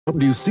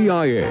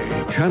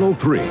WCIA, Channel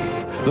 3,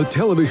 the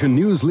television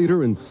news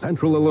leader in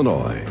Central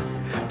Illinois.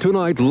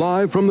 Tonight,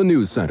 live from the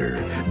News Center,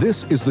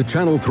 this is the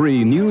Channel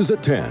 3 News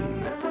at 10.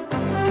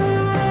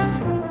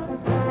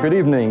 Good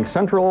evening.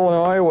 Central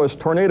Illinois was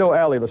Tornado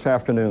Alley this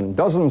afternoon.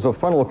 Dozens of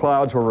funnel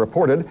clouds were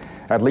reported.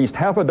 At least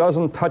half a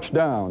dozen touched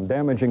down,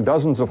 damaging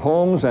dozens of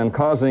homes and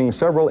causing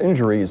several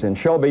injuries in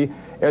Shelby,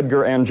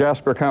 Edgar, and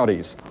Jasper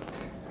counties.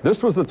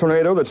 This was the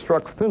tornado that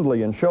struck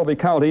Findlay in Shelby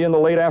County in the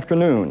late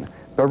afternoon.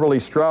 Beverly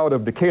Stroud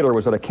of Decatur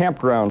was at a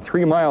campground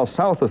 3 miles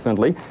south of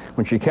Findlay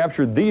when she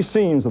captured these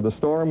scenes of the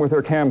storm with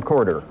her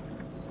camcorder.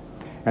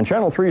 And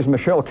Channel 3's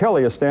Michelle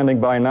Kelly is standing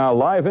by now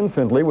live in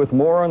Findlay with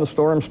more on the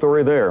storm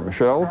story there.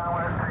 Michelle?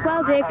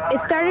 Well, Dick,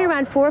 it started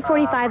around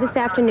 4:45 this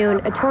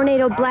afternoon. A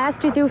tornado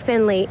blasted through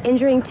Findlay,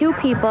 injuring 2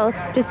 people,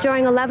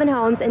 destroying 11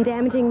 homes, and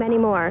damaging many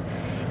more.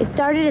 It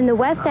started in the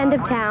west end of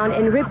town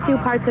and ripped through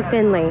parts of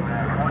Findlay.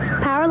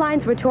 Power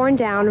lines were torn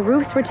down,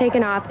 roofs were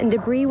taken off, and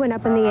debris went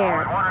up in the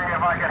air.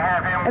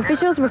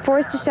 Officials were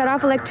forced to shut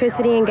off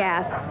electricity and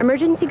gas.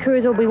 Emergency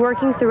crews will be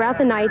working throughout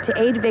the night to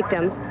aid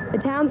victims. The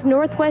town's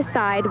northwest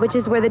side, which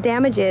is where the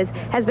damage is,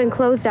 has been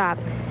closed off.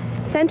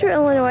 Central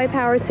Illinois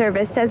Power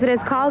Service says it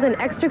has called in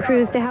extra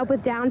crews to help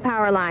with down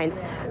power lines.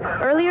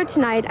 Earlier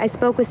tonight, I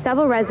spoke with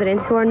several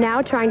residents who are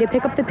now trying to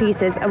pick up the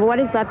pieces of what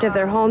is left of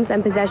their homes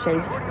and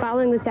possessions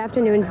following this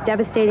afternoon's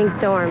devastating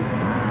storm.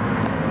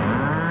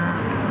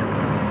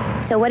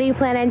 So what do you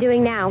plan on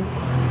doing now?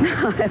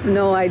 I have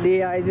no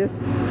idea. I just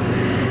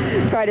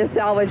try to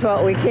salvage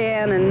what we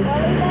can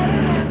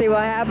and see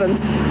what happens.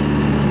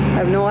 I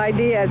have no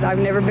idea. I've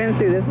never been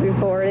through this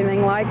before,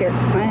 anything like it.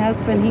 My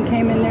husband, he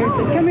came in there and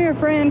said, "Come here,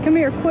 friend, come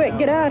here, quick,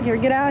 get out here,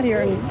 get out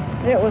here." And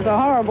it was a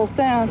horrible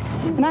sound.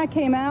 And I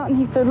came out and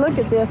he said, "Look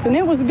at this." And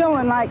it was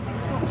going like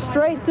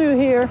straight through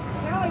here,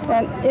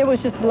 and it was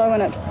just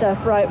blowing up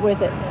stuff right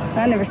with it.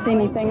 I never seen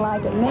anything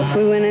like it.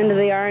 We went into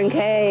the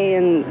R&K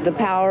and the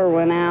power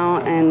went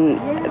out and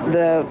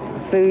the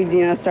food,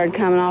 started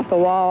coming off the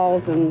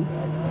walls, and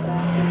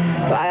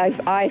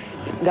I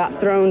got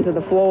thrown to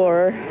the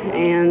floor,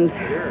 and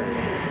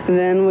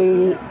then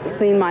we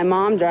seen my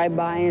mom drive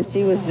by and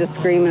she was just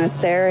screaming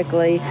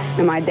hysterically,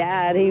 and my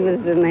dad, he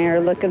was in there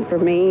looking for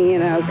me,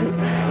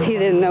 because he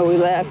didn't know we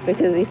left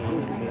because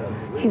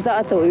he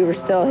thought that we were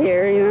still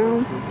here,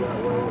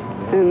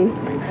 and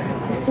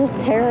it's just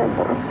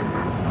terrible.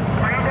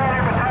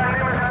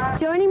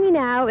 Joining me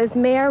now is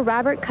Mayor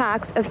Robert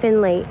Cox of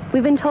Findlay.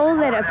 We've been told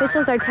that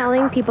officials are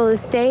telling people to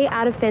stay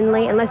out of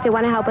Findlay unless they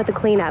want to help with the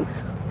cleanup.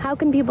 How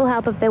can people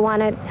help if they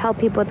want to help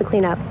people with the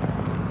cleanup?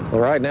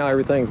 Well, right now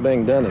everything's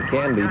being done that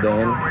can be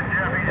done,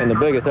 and the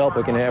biggest help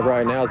we can have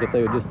right now is if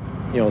they would just,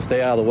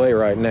 stay out of the way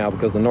right now,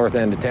 because the north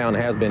end of town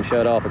has been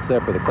shut off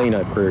except for the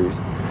cleanup crews.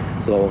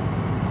 So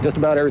just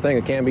about everything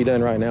that can be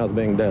done right now is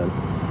being done.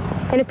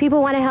 And if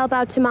people want to help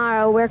out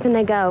tomorrow, where can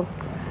they go?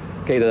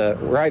 Okay,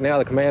 right now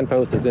the command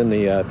post is in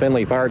the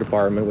Findlay Fire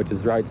Department, which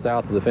is right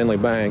south of the Findlay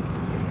Bank,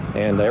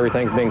 and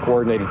everything's being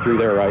coordinated through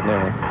there right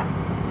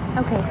now.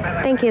 Okay,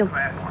 thank you.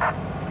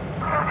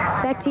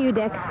 Back to you,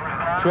 Dick.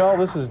 Michelle,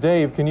 this is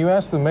Dave. Can you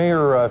ask the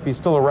mayor if he's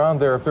still around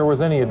there if there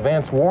was any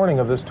advance warning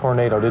of this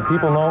tornado? Did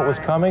people know it was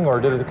coming, or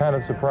did it kind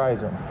of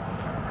surprise them?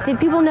 Did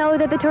people know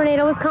that the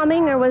tornado was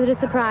coming, or was it a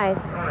surprise?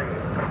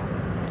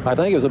 I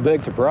think it was a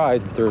big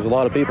surprise, but there was a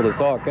lot of people that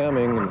saw it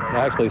coming and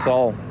actually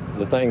saw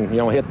the thing,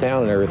 hit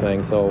town and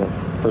everything. So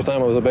for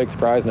some it was a big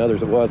surprise, and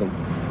others it wasn't.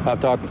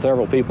 I've talked to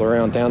several people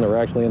around town that were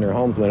actually in their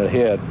homes when it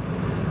hit,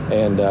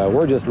 and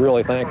we're just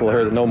really thankful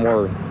here that no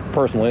more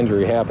personal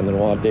injury happened than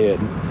what did.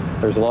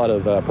 There's a lot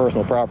of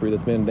personal property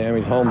that's been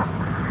damaged. Homes,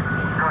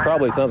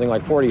 probably something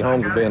like 40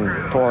 homes have been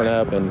torn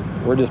up, and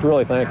we're just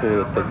really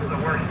thankful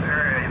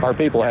that our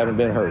people haven't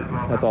been hurt.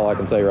 That's all I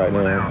can say right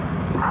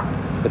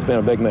now. It's been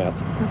a big mess.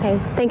 Okay,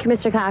 thank you,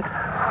 Mr. Cox.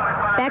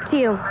 Back to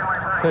you.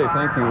 Okay,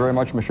 thank you very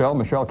much, Michelle.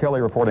 Michelle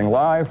Kelly reporting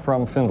live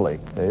from Findlay.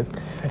 Dave?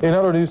 In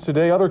other news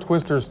today, other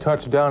twisters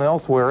touched down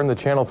elsewhere in the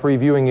Channel 3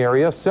 viewing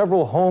area.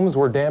 Several homes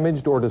were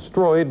damaged or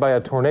destroyed by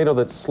a tornado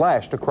that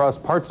slashed across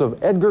parts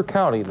of Edgar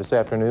County this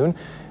afternoon.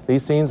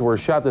 These scenes were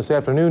shot this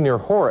afternoon near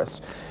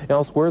Horace.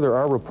 Elsewhere, there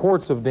are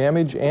reports of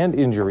damage and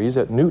injuries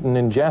at Newton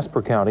and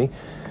Jasper County.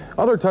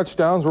 Other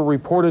touchdowns were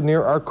reported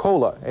near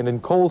Arcola and in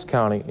Coles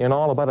County. In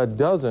all, about a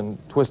dozen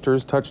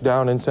twisters touched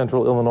down in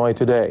central Illinois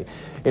today.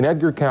 In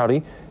Edgar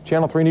County,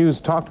 Channel 3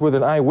 News talked with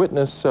an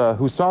eyewitness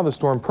who saw the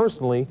storm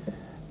personally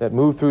that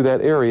moved through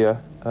that area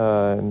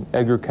in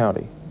Edgar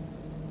County.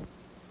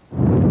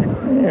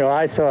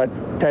 I saw it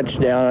touch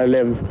down. I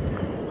live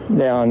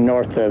down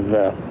north of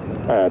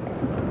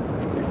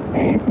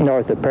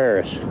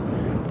Paris,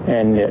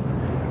 and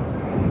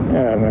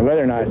my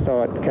mother and I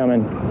saw it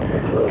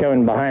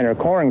coming behind our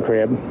corn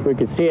crib. We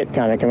could see it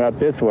kind of come up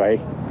this way,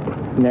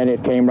 and then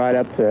it came right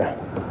up the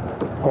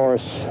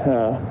Horace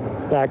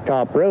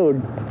Blacktop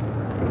Road.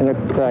 It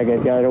looked like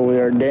it got over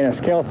there. Dennis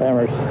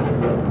Kelfhammer's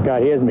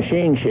got his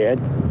machine shed,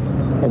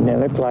 and it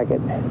looked like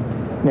it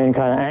then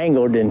kind of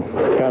angled and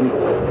come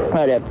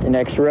right up the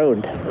next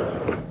road.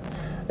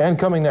 And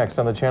coming next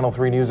on the Channel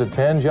 3 News at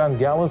 10, John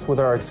Gallus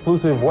with our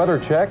exclusive weather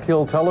check.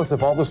 He'll tell us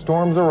if all the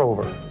storms are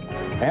over.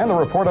 And a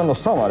report on the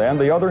summit and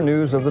the other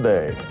news of the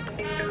day.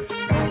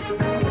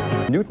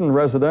 Newton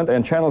resident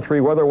and Channel 3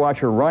 weather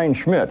watcher Ryan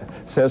Schmidt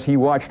says he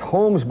watched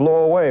homes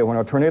blow away when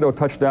a tornado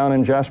touched down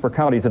in Jasper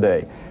County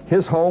today.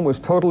 His home was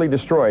totally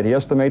destroyed. He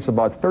estimates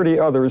about 30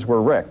 others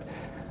were wrecked.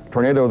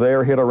 Tornado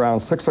there hit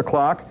around 6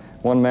 o'clock.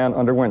 One man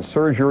underwent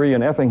surgery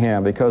in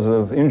Effingham because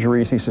of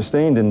injuries he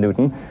sustained in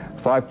Newton.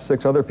 5 to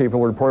 6 other people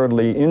were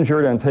reportedly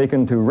injured and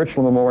taken to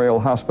Richland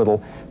Memorial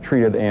Hospital,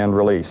 treated and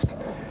released.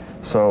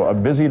 So a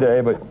busy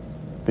day, but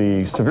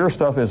the severe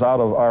stuff is out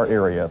of our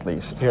area at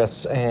least.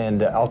 Yes,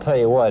 and I'll tell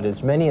you what,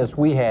 as many as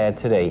we had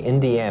today,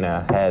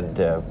 Indiana had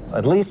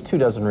at least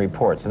 24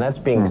 reports, and that's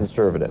being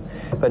conservative.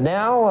 But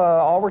now,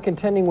 all we're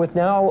contending with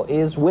now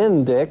is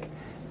wind, Dick,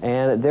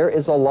 and there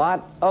is a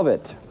lot of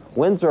it.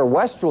 Winds are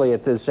westerly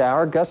at this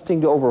hour, gusting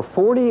to over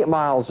 40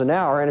 miles an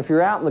hour, and if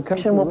you're out in the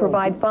country... will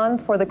provide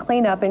funds for the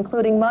cleanup,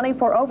 including money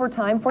for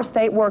overtime for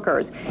state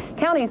workers.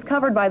 Counties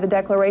covered by the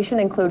declaration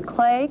include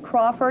Clay,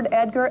 Crawford,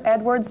 Edgar,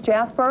 Edwards,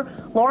 Jasper,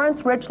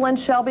 Lawrence, Richland,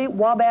 Shelby,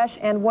 Wabash,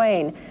 and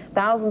Wayne.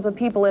 Thousands of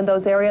people in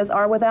those areas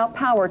are without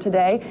power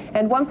today,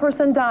 and one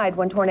person died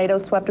when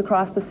tornadoes swept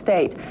across the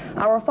state.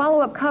 Our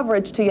follow-up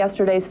coverage to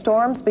yesterday's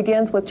storms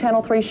begins with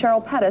Channel 3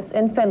 Cheryl Pettis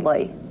in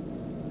Findlay.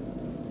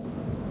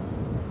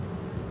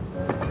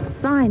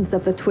 Signs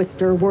of the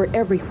twister were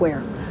everywhere.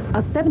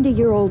 A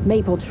 70-year-old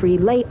maple tree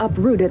lay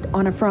uprooted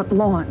on a front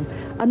lawn.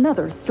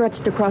 Another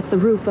stretched across the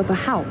roof of a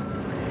house.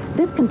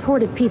 This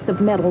contorted piece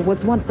of metal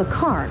was once a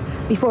car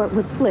before it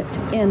was flipped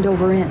end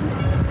over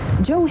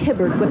end. Joe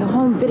Hibbard, with a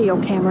home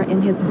video camera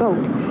in his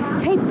boat,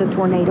 taped the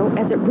tornado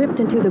as it ripped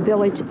into the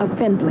village of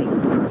Findlay.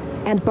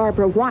 And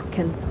Barbara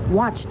Watkins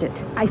watched it.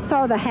 I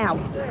saw the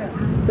house,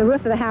 the roof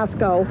of the house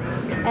go,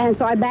 and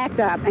so I backed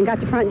up and got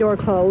the front door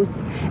closed,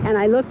 and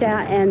I looked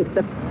out, and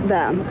the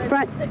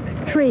front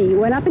tree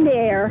went up in the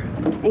air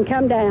and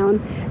come down,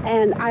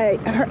 and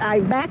I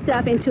backed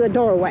up into a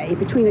doorway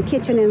between the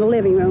kitchen and the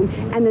living room,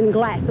 and then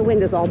the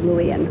windows all blew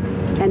in,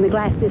 and the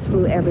glass just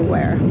flew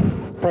everywhere.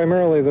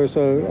 Primarily, there's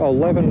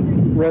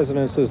 11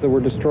 residences that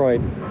were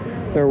destroyed.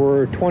 There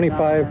were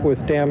 25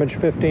 with damage.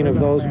 15 of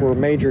those were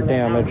major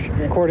damage.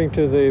 According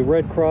to the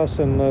Red Cross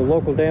and the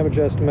local damage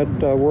estimate,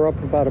 we're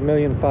up about $1.5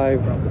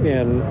 million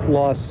in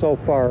loss so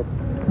far.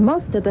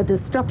 Most of the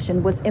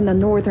destruction was in the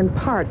northern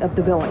part of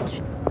the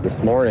village. This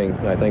morning,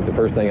 I think the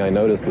first thing I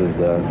noticed was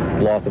the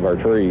loss of our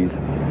trees.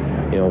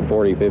 You know,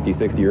 40, 50,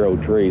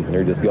 60-year-old trees, and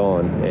they're just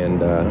gone.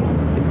 And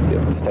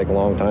it just takes a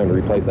long time to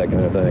replace that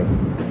kind of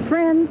thing.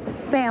 Friends,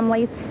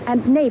 families,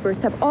 and neighbors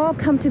have all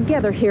come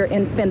together here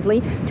in Findlay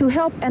to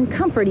help and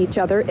comfort each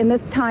other in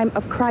this time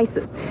of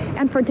crisis.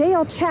 And for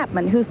Dale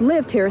Chapman, who's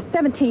lived here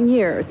 17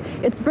 years,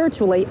 it's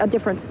virtually a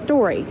different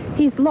story.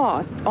 He's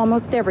lost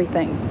almost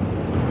everything.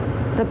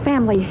 The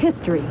family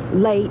history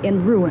lay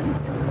in ruins.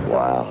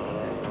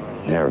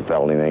 Wow. Never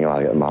felt anything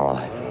like it in my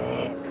life.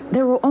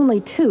 There were only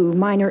 2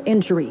 minor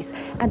injuries,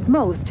 and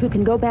most who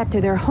can go back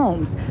to their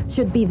homes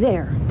should be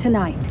there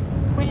tonight.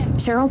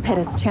 Cheryl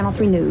Pettis, Channel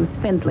 3 News,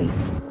 Findlay.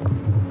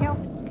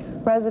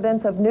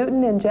 Residents of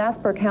Newton in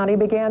Jasper County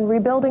began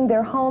rebuilding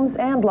their homes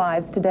and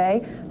lives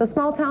today. The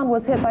small town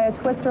was hit by a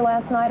twister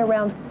last night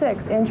around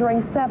 6,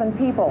 injuring 7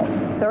 people.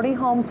 30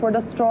 homes were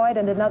destroyed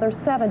and another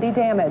 70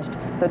 damaged.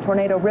 The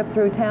tornado ripped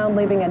through town,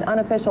 leaving an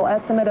unofficial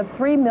estimate of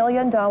 $3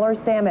 million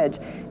damage.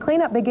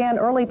 Cleanup began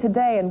early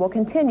today and will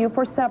continue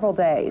for several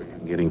days.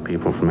 Getting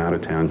people from out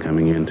of town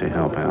coming in to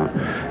help out,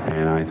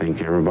 and I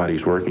think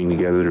everybody's working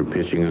together, they're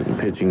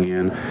pitching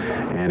in,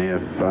 and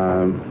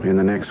if in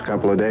the next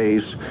couple of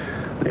days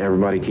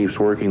everybody keeps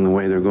working the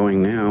way they're going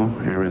now,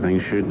 everything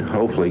should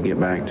hopefully get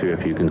back to,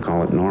 if you can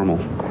call it, normal.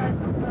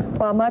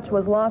 While much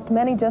was lost,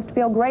 many just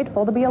feel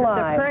grateful to be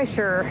alive. The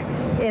pressure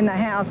in the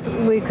house,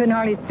 we couldn't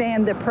hardly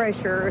stand the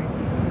pressure.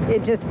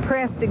 It just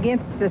pressed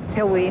against us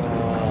till we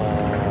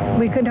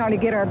couldn't hardly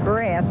get our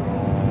breath,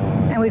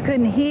 and we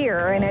couldn't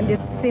hear, and it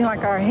just seemed like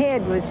our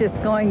head was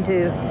just going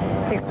to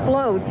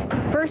explode.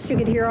 First you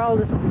could hear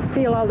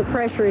feel all the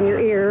pressure in your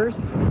ears,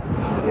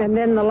 and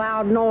then the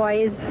loud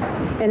noise,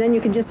 and then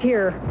you could just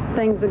hear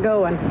things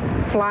going,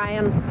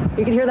 flying.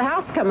 You could hear the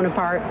house coming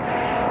apart.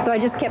 So I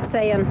just kept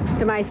saying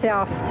to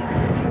myself,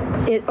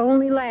 it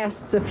only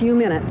lasts a few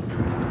minutes.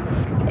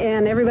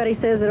 And everybody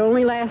says it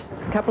only lasts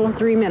a couple of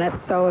 3 minutes.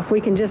 So if we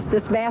can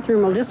this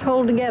bathroom will just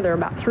hold together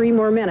about 3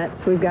 more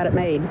minutes, we've got it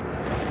made.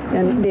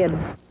 And it did.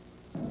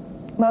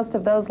 Most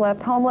of those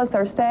left homeless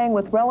are staying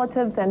with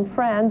relatives and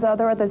friends,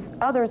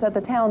 others at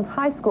the town's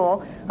high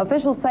school.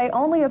 Officials say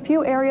only a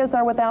few areas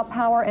are without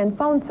power and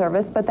phone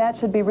service, but that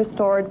should be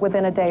restored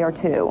within a day or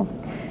 2.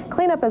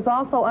 Cleanup is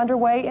also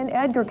underway in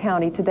Edgar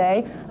County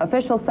today.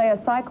 Officials say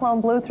a cyclone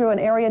blew through an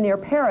area near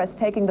Paris,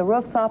 taking the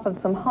roofs off of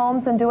some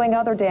homes and doing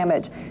other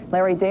damage.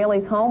 Larry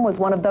Daly's home was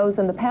one of those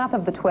in the path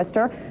of the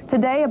twister.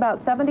 Today,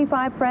 about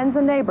 75 friends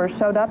and neighbors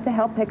showed up to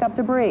help pick up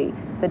debris.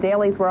 The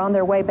Dalys were on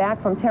their way back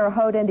from Terre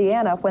Haute,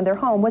 Indiana, when their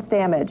home was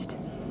damaged.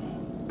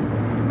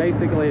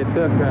 basically it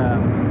took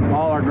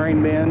all our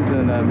grain bins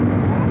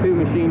and 2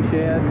 machine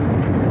sheds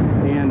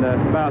and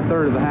about a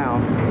third of the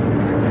house.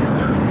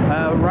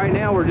 Right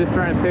now we're just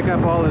trying to pick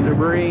up all the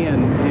debris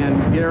and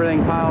get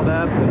everything piled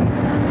up and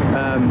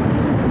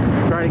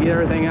try to get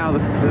everything out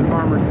of the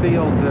farmers'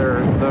 fields that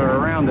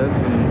are around us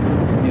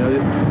and, you know,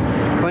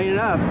 just clean it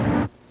up.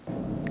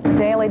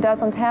 Daly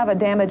doesn't have a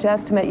damage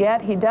estimate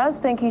yet. He does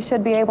think he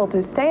should be able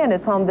to stay in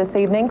his home this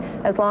evening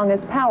as long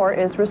as power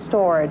is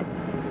restored.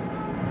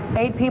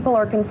 8 people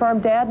are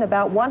confirmed dead and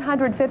about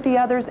 150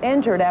 others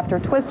injured after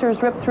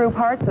twisters ripped through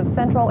parts of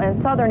central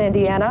and southern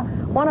Indiana.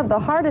 One of the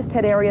hardest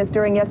hit areas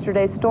during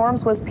yesterday's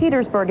storms was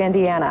Petersburg,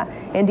 Indiana.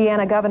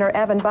 Indiana Governor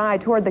Evan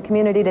Bayh toured the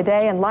community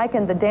today and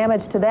likened the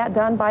damage to that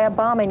done by a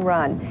bombing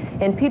run.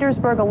 In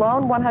Petersburg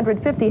alone,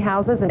 150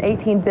 houses and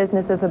 18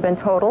 businesses have been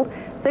totaled.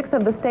 6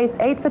 of the state's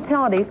 8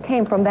 fatalities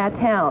came from that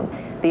town.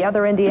 The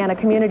other Indiana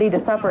community to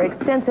suffer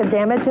extensive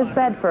damage is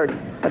Bedford.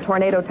 A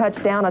tornado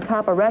touched down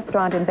atop a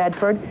restaurant in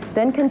Bedford,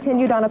 then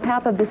continued on a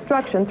path of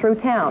destruction through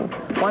town.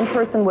 1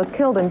 person was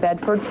killed in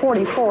Bedford,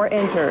 44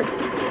 injured.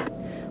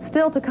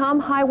 Still to come,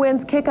 high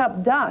winds kick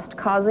up dust,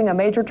 causing a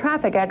major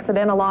traffic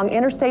accident along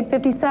Interstate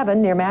 57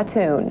 near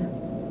Mattoon.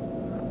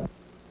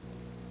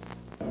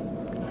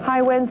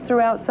 High winds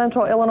throughout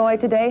central Illinois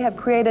today have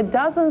created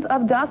dozens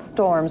of dust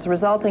storms,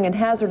 resulting in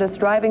hazardous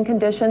driving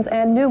conditions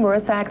and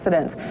numerous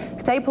accidents.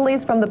 State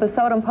police from the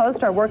Boston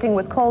Post are working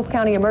with Coles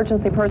County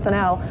emergency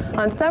personnel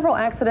on several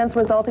accidents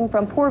resulting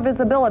from poor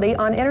visibility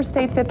on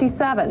Interstate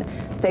 57.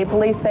 State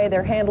police say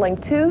they're handling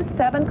 2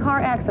 7-car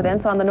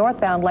accidents on the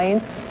northbound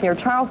lanes near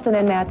Charleston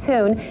and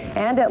Mattoon,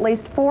 and at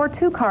least 4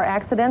 2-car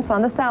accidents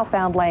on the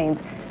southbound lanes.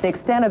 The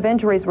extent of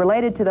injuries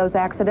related to those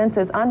accidents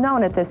is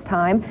unknown at this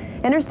time.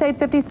 Interstate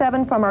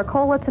 57 from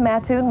Arcola to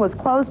Mattoon was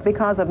closed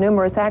because of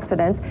numerous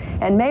accidents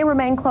and may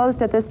remain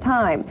closed at this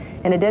time.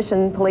 In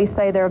addition, police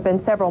say there have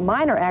been several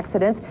minor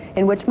accidents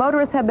in which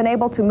motorists have been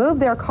able to move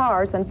their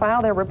cars and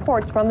file their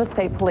reports from the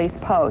state police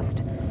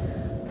post.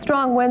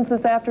 Strong winds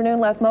this afternoon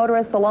left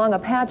motorists along a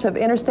patch of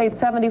Interstate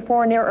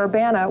 74 near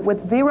Urbana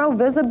with 0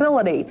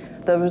 visibility.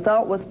 The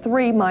result was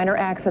 3 minor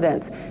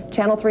accidents.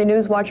 Channel 3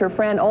 News watcher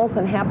Fran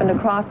Olson happened to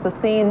cross the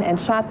scene and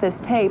shot this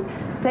tape.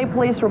 State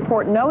police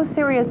report no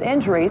serious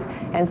injuries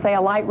and say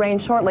a light rain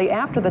shortly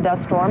after the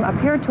dust storm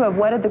appeared to have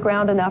wetted the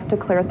ground enough to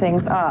clear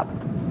things up.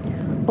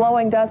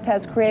 Blowing dust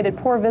has created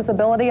poor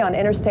visibility on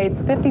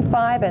Interstates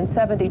 55 and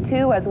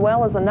 72, as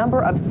well as a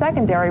number of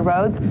secondary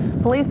roads.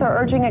 Police are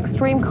urging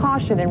extreme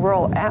caution in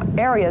rural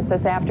areas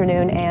this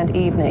afternoon and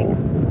evening.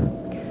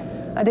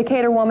 A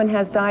Decatur woman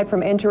has died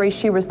from injuries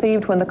she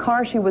received when the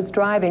car she was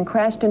driving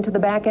crashed into the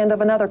back end of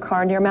another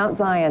car near Mount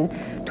Zion.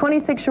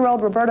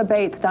 26-year-old Roberta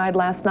Bates died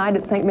last night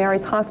at St.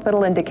 Mary's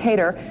Hospital in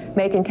Decatur.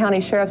 Macon County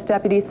Sheriff's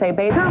deputies say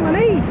Bates...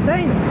 Coming east,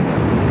 ain't it?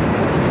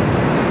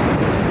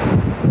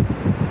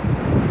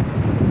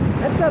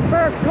 That's up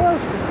there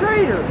close to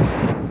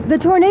Streeter. The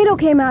tornado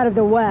came out of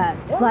the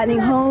west, flattening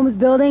homes,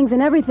 buildings,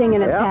 and everything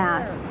in its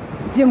path.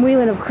 Jim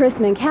Whelan of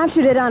Chrisman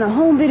captured it on a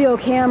home video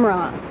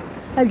camera.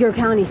 Edgar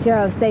County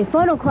sheriffs say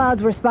funnel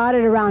clouds were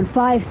spotted around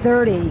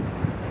 5:30.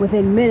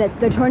 Within minutes,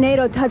 the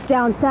tornado touched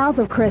down south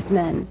of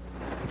Chrisman.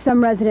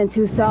 Some residents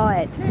who saw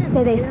it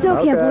say they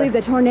still can't believe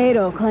the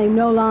tornado claimed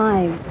no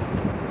lives.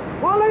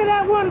 Well, look at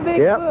that one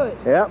big foot.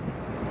 Yep.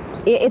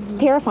 It's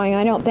terrifying.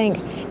 I don't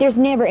think there's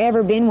never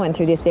ever been one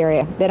through this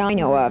area that I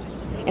know of,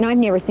 and I've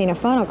never seen a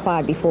funnel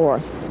cloud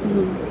before.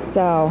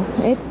 So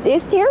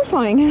it's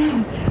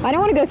terrifying. I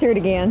don't want to go through it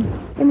again.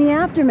 In the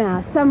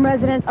aftermath, some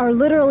residents are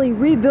literally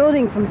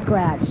rebuilding from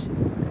scratch.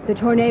 The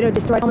tornado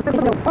destroyed almost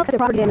the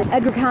property damage.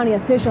 Edgar County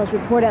officials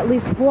report at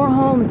least 4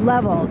 homes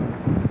leveled.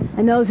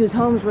 And those whose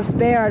homes were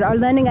spared are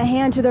lending a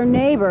hand to their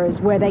neighbors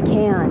where they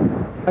can.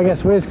 I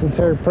guess we was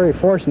considered pretty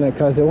fortunate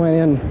because it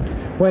went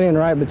in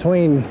right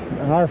between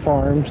our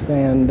farms,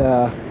 and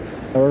so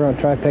we're going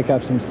to try to pick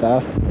up some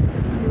stuff.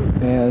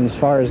 And as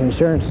far as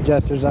insurance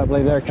adjusters, I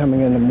believe they're coming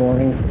in the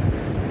morning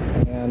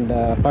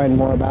and find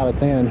more about it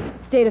then.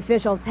 State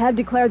officials have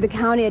declared the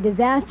county a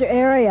disaster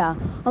area,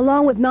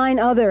 along with 9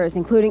 others,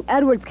 including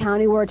Edwards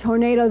County, where a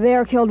tornado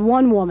there killed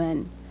 1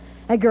 woman.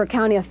 Edgar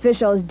County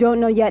officials don't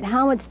know yet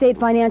how much state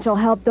financial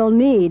help they'll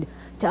need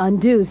to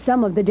undo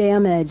some of the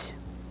damage.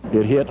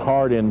 It hit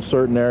hard in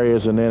certain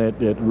areas, and then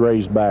it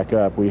raised back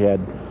up. We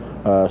had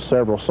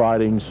several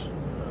sightings,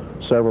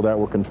 several that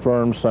were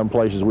confirmed. Some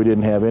places we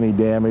didn't have any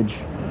damage,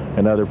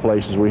 and other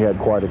places we had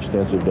quite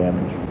extensive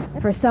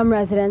damage. For some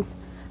residents,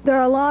 there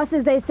are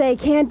losses they say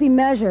can't be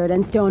measured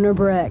in stone or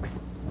bricks.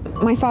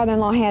 My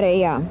father-in-law had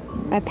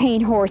a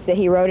paint horse that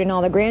he rode and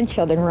all the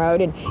grandchildren rode,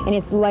 and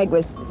its leg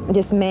was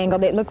just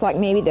mangled. It looked like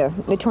maybe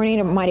the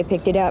tornado might have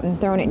picked it up and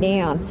thrown it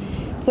down.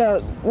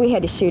 So we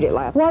had to shoot it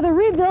last. While the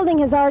rebuilding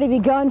has already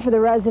begun for the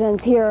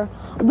residents here,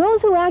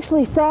 those who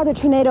actually saw the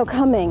tornado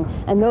coming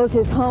and those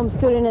whose homes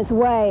stood in its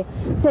way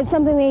said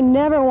something they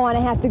never want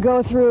to have to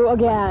go through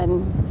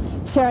again.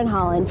 Sharon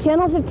Holland,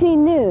 Channel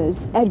 15 News,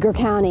 Edgar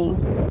County.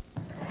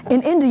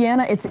 In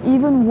Indiana, it's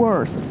even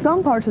worse.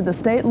 Some parts of the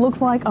state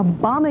looks like a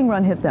bombing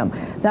run hit them.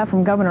 That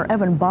from Governor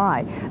Evan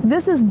Bayh.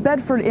 This is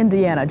Bedford,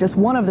 Indiana, just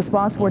one of the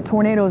spots where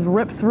tornadoes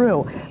ripped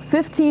through.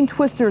 15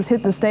 twisters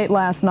hit the state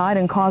last night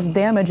and caused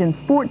damage in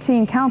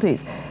 14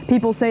 counties.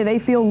 People say they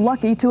feel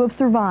lucky to have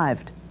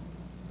survived.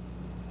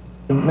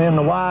 Me and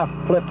the wife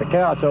flipped the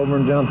couch over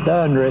and jumped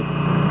under it.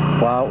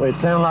 Well, it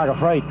sounded like a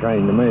freight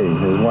train to me,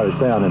 is what it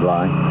sounded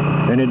like.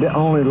 And it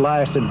only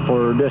lasted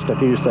for just a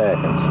few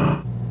seconds.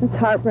 It's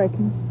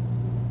heartbreaking.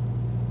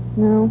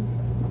 No.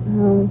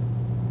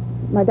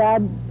 My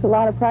dad took a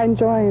lot of pride and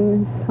joy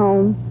in his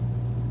home.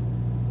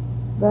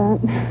 But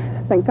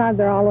thank God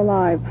they're all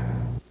alive.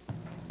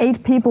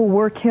 8 people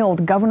were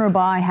killed. Governor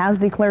Bayh has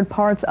declared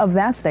parts of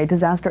that state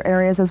disaster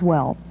areas as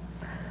well.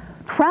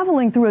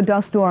 Traveling through a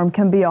dust storm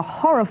can be a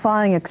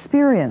horrifying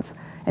experience,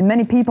 and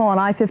many people on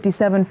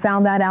I-57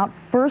 found that out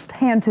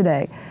firsthand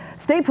today.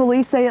 State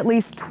police say at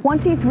least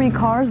 23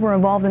 cars were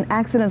involved in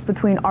accidents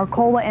between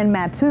Arcola and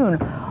Mattoon,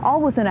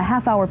 all within a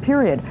half-hour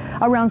period.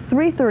 Around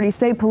 3:30,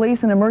 state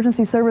police and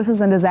emergency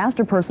services and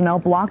disaster personnel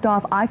blocked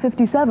off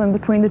I-57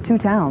 between the two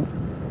towns.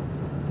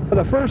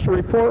 The first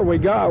report we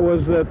got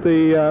was that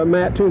the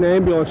Mattoon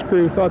ambulance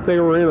crew thought they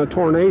were in a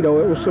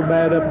tornado. It was so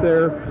bad up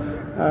there.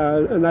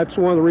 And that's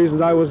one of the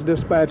reasons I was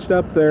dispatched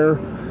up there.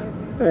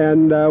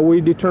 And we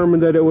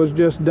determined that it was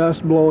just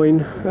dust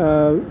blowing,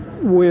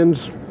 winds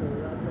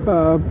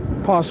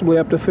possibly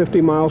up to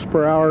 50 miles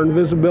per hour, and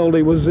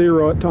visibility was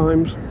 0 at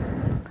times.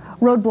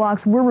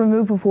 Roadblocks were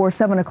removed before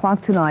 7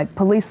 o'clock tonight.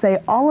 Police say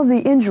all of the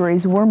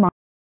injuries were minor.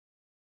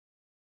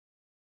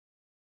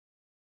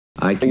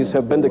 These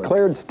have been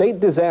declared state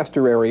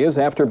disaster areas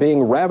after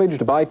being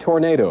ravaged by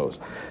tornadoes.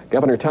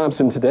 Governor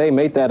Thompson today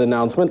made that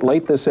announcement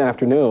late this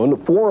afternoon.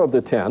 4 of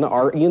the 10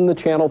 are in the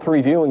Channel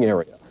 3 viewing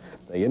area.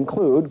 They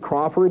include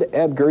Crawford,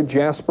 Edgar,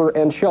 Jasper,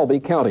 and Shelby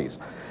counties.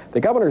 The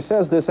governor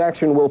says this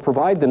action will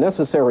provide the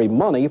necessary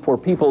money for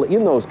people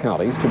in those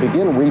counties to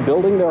begin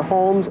rebuilding their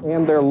homes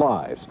and their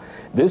lives.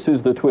 This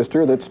is the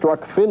twister that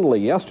struck Findlay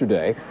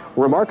yesterday.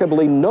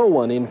 Remarkably, no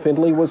one in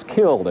Findlay was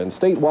killed, and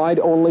statewide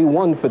only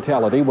 1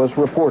 fatality was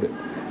reported.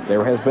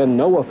 There has been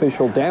no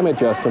official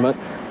damage estimate,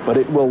 but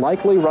it will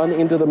likely run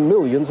into the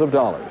millions of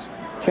dollars.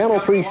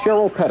 Channel 3's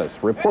Cheryl Pettis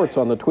reports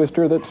on the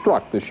twister that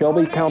struck the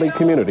Shelby County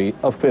community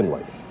of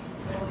Findlay.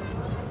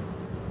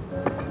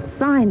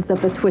 Signs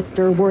of the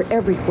twister were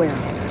everywhere.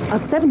 A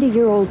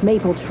 70-year-old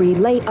maple tree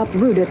lay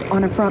uprooted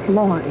on a front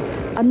lawn.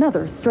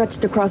 Another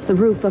stretched across the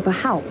roof of a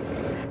house.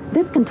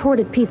 This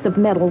contorted piece of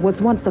metal was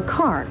once a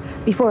car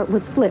before it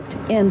was flipped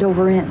end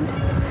over end.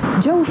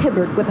 Joe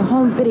Hibbert, with a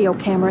home video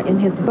camera in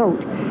his boat,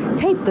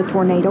 taped the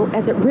tornado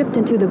as it ripped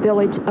into the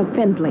village of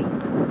Findlay.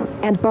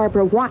 And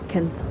Barbara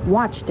Watkins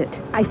watched it.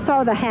 I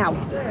saw the house,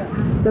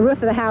 the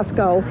roof of the house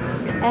go,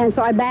 and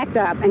so I backed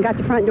up and got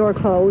the front door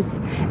closed,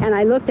 and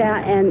I looked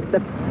out, and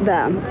the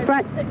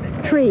front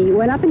tree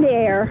went up in the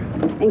air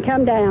and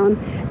come down,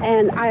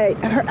 and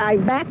I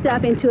backed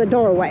up into a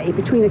doorway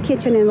between the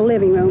kitchen and the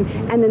living room,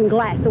 and then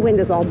the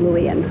windows all blew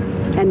in,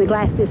 and the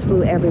glass just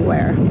flew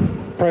everywhere.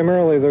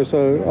 Primarily, there's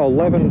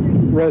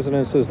 11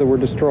 residences that were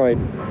destroyed.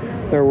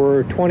 There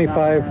were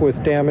 25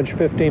 with damage.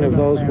 15 of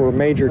those were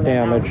major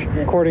damage.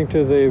 According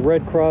to the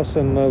Red Cross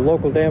and the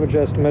local damage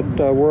estimate,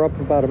 we're up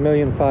about $1.5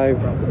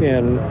 million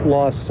in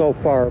loss so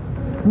far.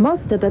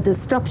 Most of the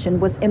destruction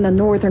was in the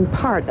northern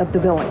part of the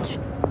village.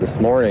 This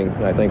morning,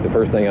 I think the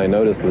first thing I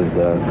noticed was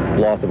the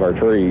loss of our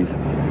trees.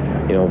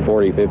 You know,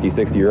 40, 50,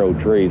 60-year-old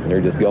trees, and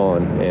they're just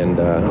gone. And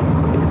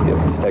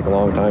it'll just take a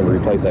long time to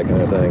replace that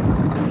kind of thing.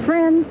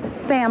 Friends,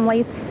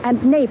 families,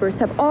 and neighbors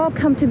have all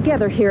come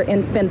together here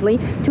in Findlay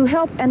to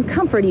help and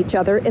comfort each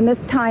other in this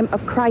time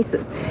of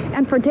crisis.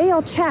 And for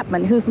Dale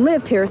Chapman, who's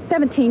lived here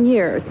 17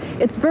 years,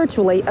 it's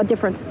virtually a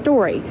different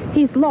story.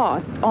 He's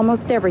lost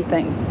almost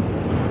everything.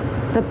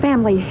 The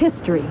family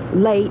history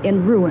lay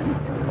in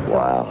ruins.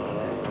 Wow.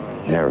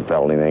 Never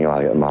felt anything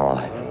like it in my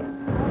life.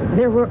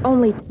 There were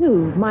only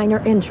 2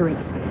 minor injuries,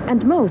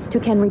 and most who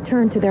can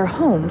return to their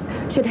homes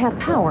should have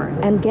power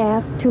and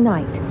gas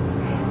tonight.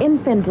 In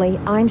Findlay,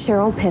 I'm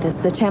Cheryl Pettis,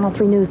 the Channel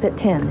 3 News at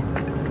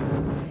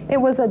 10. It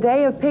was a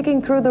day of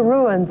picking through the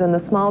ruins in the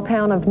small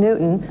town of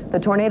Newton. The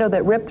tornado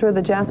that ripped through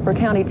the Jasper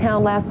County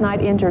town last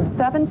night injured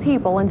 7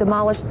 people and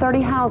demolished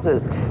 30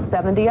 houses.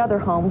 70 other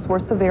homes were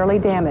severely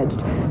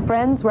damaged.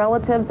 Friends,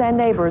 relatives, and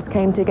neighbors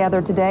came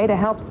together today to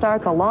help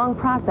start the long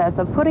process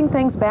of putting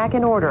things back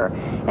in order.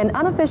 An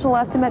unofficial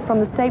estimate from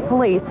the state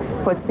police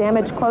puts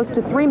damage close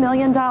to $3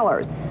 million,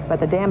 but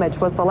the damage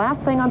was the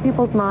last thing on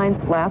people's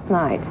minds last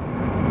night.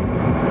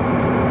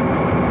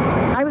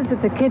 I was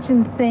at the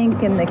kitchen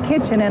sink in the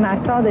kitchen, and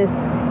I saw this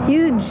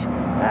huge,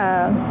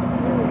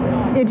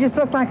 it just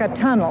looked like a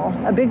tunnel,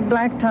 a big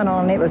black tunnel,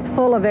 and it was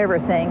full of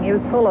everything. It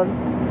was full of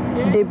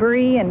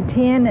debris and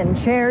tin and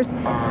chairs.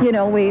 You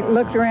know, we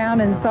looked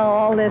around and saw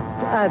all this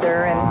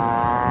other,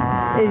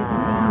 and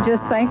it's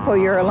just thankful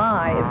you're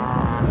alive.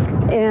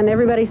 And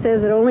everybody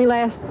says it only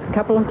lasts a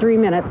couple of 3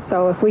 minutes,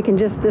 so if we can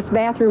just, this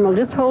bathroom will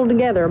just hold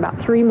together about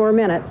 3 more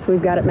minutes,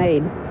 we've got it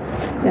made.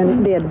 And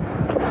it did.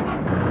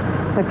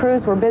 The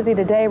crews were busy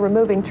today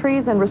removing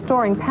trees and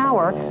restoring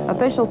power.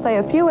 Officials say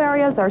a few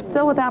areas are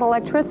still without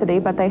electricity,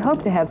 but they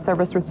hope to have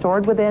service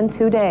restored within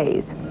 2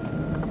 days.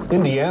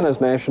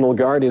 Indiana's National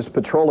Guard is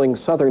patrolling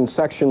southern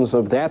sections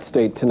of that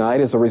state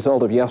tonight as a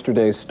result of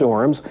yesterday's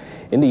storms.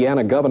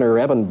 Indiana Governor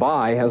Evan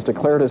Bayh has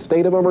declared a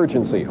state of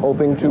emergency,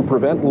 hoping to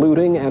prevent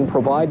looting and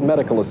provide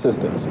medical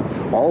assistance.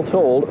 All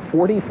told,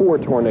 44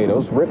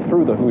 tornadoes ripped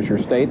through the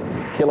Hoosier state,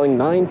 killing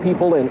 9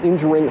 people and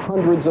injuring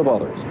hundreds of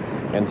others.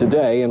 And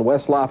today in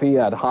West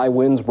Lafayette, high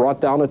winds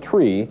brought down a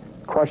tree,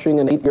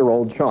 crushing an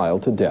 8-year-old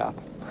child to death.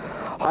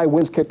 High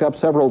winds kicked up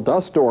several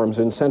dust storms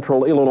in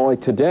central Illinois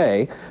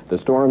today. The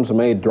storms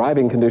made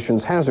driving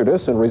conditions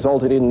hazardous and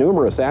resulted in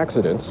numerous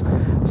accidents.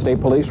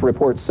 State police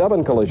report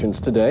 7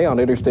 collisions today on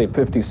Interstate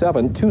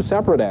 57. 2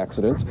 separate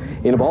accidents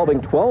involving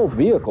 12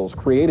 vehicles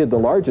created the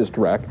largest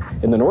wreck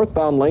in the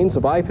northbound lanes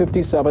of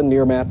I-57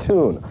 near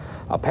Mattoon.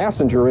 A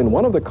passenger in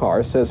one of the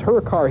cars says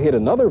her car hit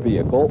another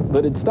vehicle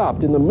that had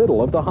stopped in the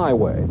middle of the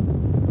highway.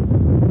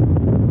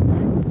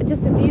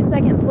 Just a few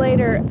seconds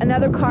later,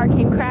 another car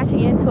came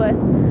crashing into us,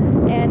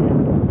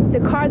 and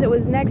the car that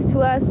was next to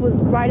us was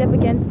right up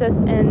against us,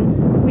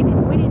 and we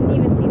didn't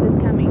even see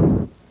this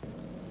coming.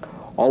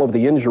 All of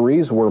the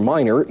injuries were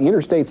minor.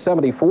 Interstate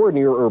 74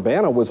 near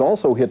Urbana was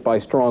also hit by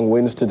strong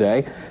winds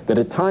today that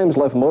at times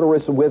left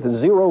motorists with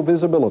 0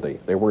 visibility.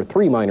 There were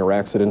 3 minor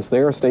accidents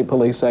there. State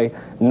police say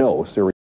no serious